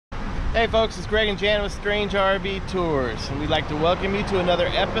Hey folks, it's Greg and Jan with Strange RV Tours, and we'd like to welcome you to another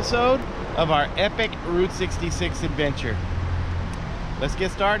episode of our epic Route 66 adventure. Let's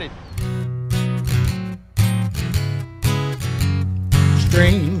get started.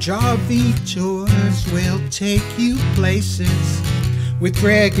 Strange RV Tours will take you places with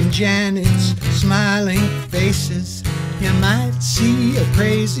Greg and Janet's smiling faces. You might see a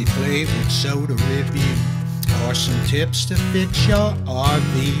crazy flavored soda review or some tips to fix your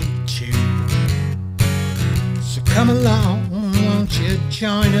RV too. So come along, won't you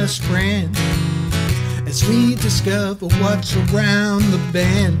join us, friend, as we discover what's around the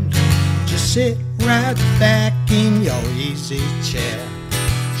bend. Just sit right back in your easy chair.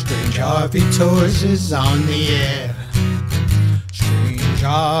 Strange RV Tours is on the air. Strange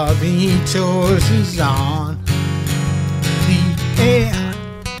RV Tours is on the air.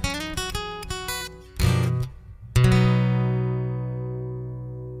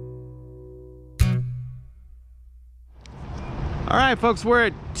 All right, folks, we're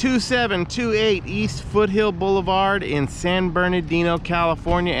at 2728 East Foothill Boulevard in San Bernardino,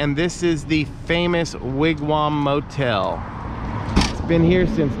 California, and this is the famous Wigwam Motel. It's been here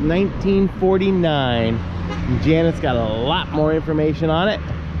since 1949, and Janet's got a lot more information on it.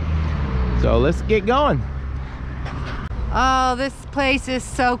 So let's get going. Oh, this place is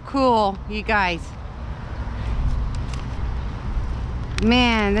so cool, you guys.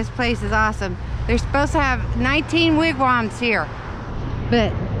 Man, this place is awesome. They're supposed to have 19 wigwams here,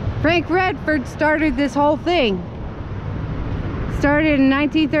 but Frank Redford started this whole thing. Started in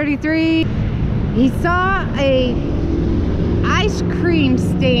 1933. He saw a ice cream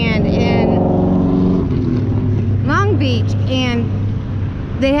stand in Long Beach, and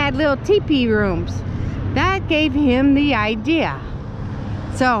they had little teepee rooms. That gave him the idea.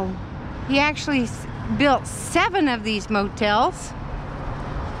 So he actually built 7 of these motels,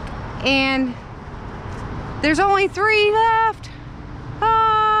 and there's only 3 left.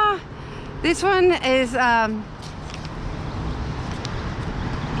 This one is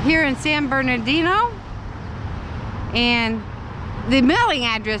here in San Bernardino, and the mailing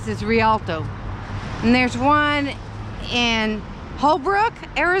address is Rialto. And there's one in Holbrook,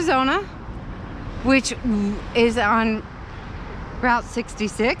 Arizona, which is on Route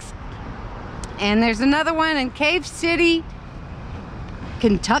 66. And there's another one in Cave City,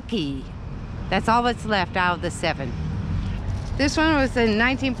 Kentucky. That's all that's left out of the 7. This one was in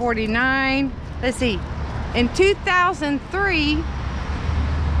 1949. Let's see, in 2003,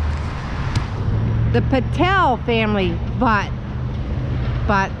 the Patel family bought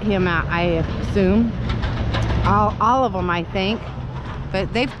him out, I assume. All of them, I think.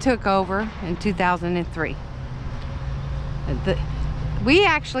 But they've took over in 2003. We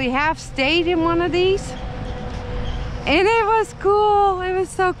actually have stayed in one of these, and it was cool. It was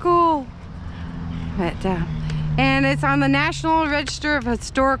so cool. But and it's on the National Register of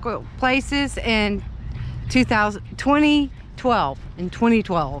Historical Places in 2012. In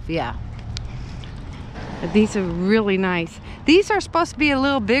 2012, yeah. But these are really nice. These are supposed to be a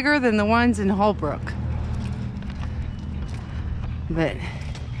little bigger than the ones in Holbrook. But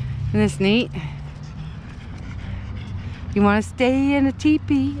isn't this neat? You want to stay in a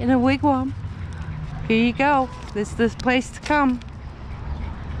teepee, in a wigwam? Here you go. This is the place to come.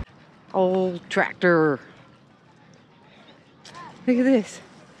 Old tractor. Look at this.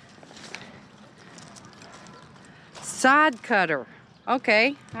 Sod cutter.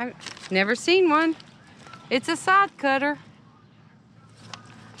 Okay, I've never seen one. It's a sod cutter.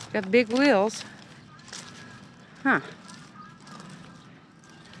 Got big wheels. Huh.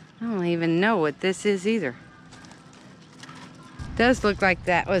 I don't even know what this is either. Does look like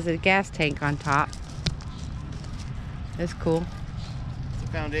that was a gas tank on top. That's cool. It's a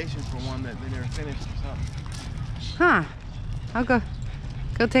foundation for one that they never finished or something. Huh. I'll go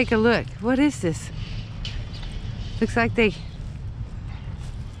take a look. What is this? Looks like they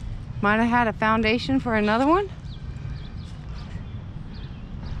might have had a foundation for another one.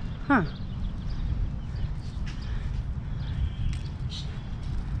 Huh.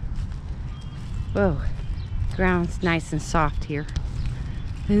 Whoa. Ground's nice and soft here.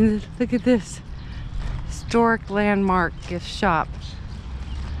 And look at this. Historic landmark gift shop.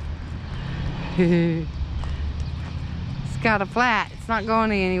 It's got a flat. It's not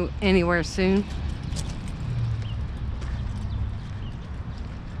going anywhere soon.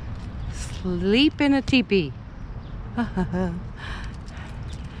 Sleep in a teepee.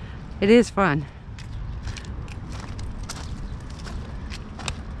 It is fun.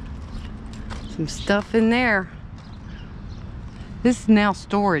 Some stuff in there. This is now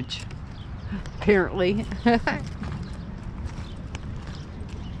storage, apparently.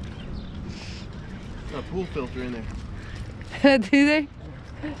 A pool filter in there. Do they?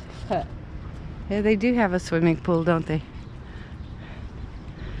 Yeah, they do have a swimming pool, don't they?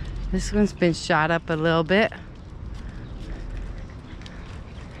 This one's been shot up a little bit.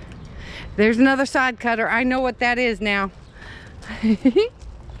 There's another sod cutter. I know what that is now. Here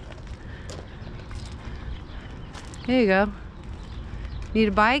you go. Need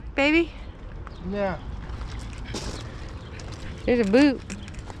a bike, baby? Yeah. There's a boot.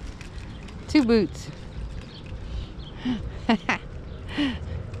 2 boots.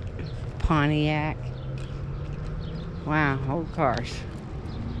 Pontiac. Wow, old cars.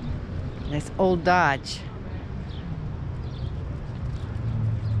 That's old Dodge.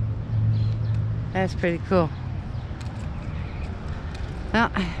 That's pretty cool.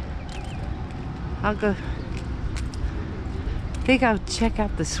 Well, I'll go. I think I'll check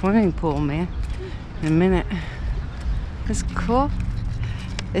out the swimming pool, man, in a minute. It's cool.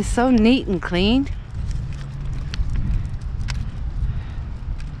 It's so neat and clean.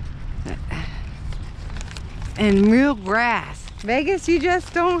 And real grass. Vegas, you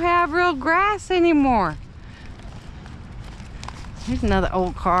just don't have real grass anymore. Here's another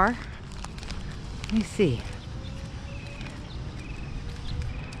old car. Let me see.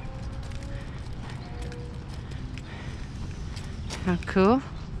 How cool.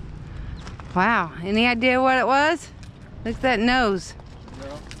 Wow, any idea what it was? Look at that nose.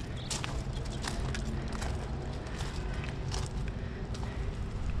 No.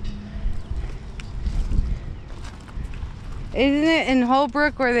 Isn't it in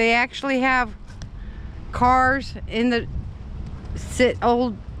Holbrook where they actually have cars in the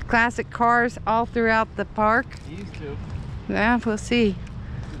old classic cars all throughout the park? He used to. Yeah, we'll see.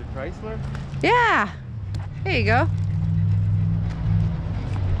 Is it a Chrysler? Yeah, there you go.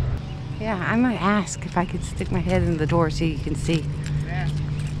 Yeah, I might ask if I could stick my head in the door so you can see. Yeah.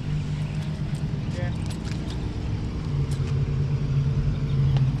 Yeah.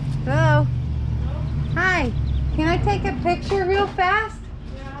 Hello. Hi. Can I take a picture real fast?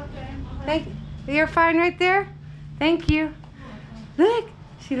 Yeah, okay. Thank you. You're fine right there? Thank you. Look,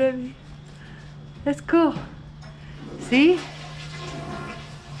 she loves me. That's cool. See?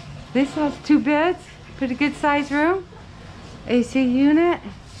 This has 2 beds. Pretty good size room. AC unit.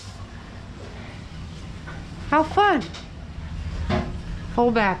 How fun.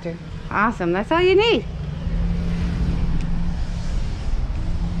 Full bathroom. Awesome. That's all you need.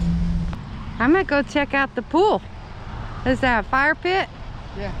 I might go check out the pool. Is that a fire pit?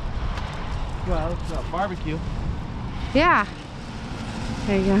 Yeah. Well, it's a barbecue. Yeah.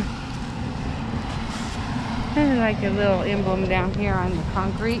 There you go. There's like a little emblem down here on the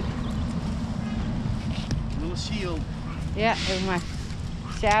concrete. Little shield. Yeah, there's my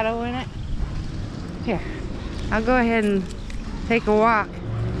shadow in it. Here, I'll go ahead and take a walk.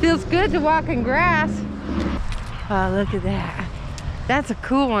 Feels good to walk in grass. Oh, look at that. That's a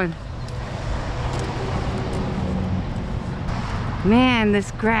cool one. Man,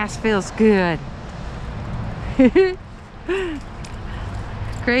 this grass feels good.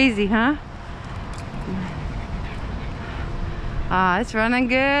 Crazy, huh? Ah, it's running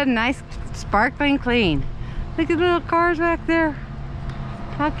good. Nice, sparkling clean. Look at the little cars back there.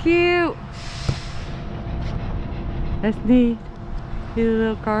 How cute. That's neat. See the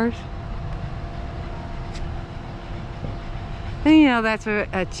little cars? And you know, that's a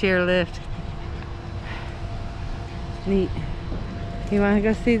chairlift. Neat. You want to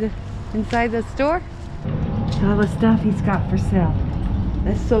go see the inside the store? All the stuff he's got for sale.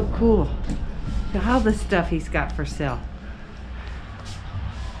 That's so cool. Look at all the stuff he's got for sale.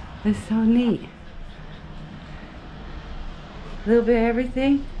 It's so neat. A little bit of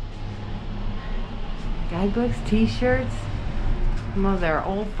everything. Guidebooks, t-shirts, some of their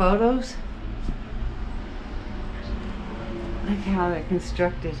old photos. Look how they're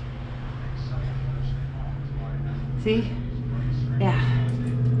constructed. See? Yeah.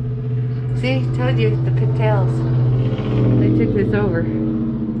 See? Told you, the Patels. They took this over.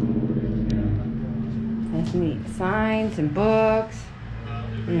 That's neat. Signs and books.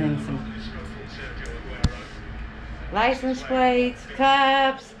 And then some license plates,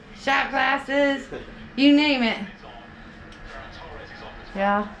 cups, shot glasses, you name it.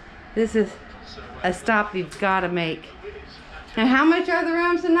 Yeah, this is a stop you've got to make. And how much are the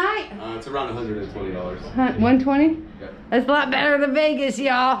rooms tonight? It's around $120. 120? Yeah. That's a lot better than Vegas,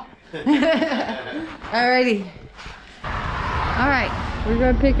 y'all. Alrighty. Alright, we're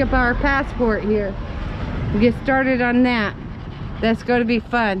going to pick up our passport here. We'll get started on that. That's going to be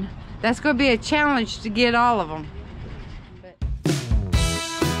fun. That's going to be a challenge to get all of them.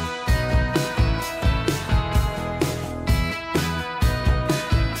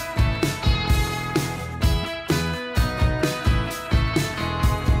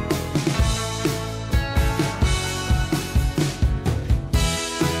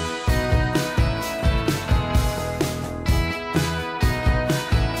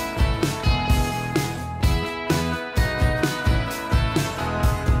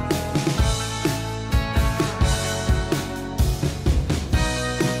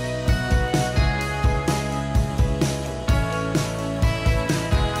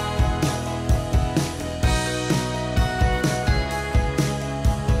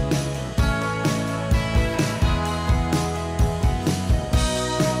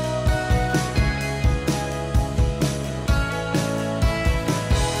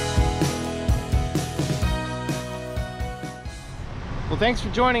 thanks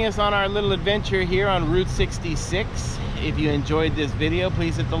for joining us on our little adventure here on Route 66. If you enjoyed this video,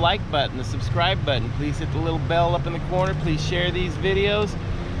 please hit the like button, the subscribe button. Please hit the little bell up in the corner. Please share these videos.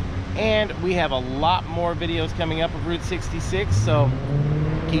 And we have a lot more videos coming up of Route 66, so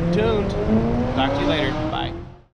keep tuned. Talk to you later.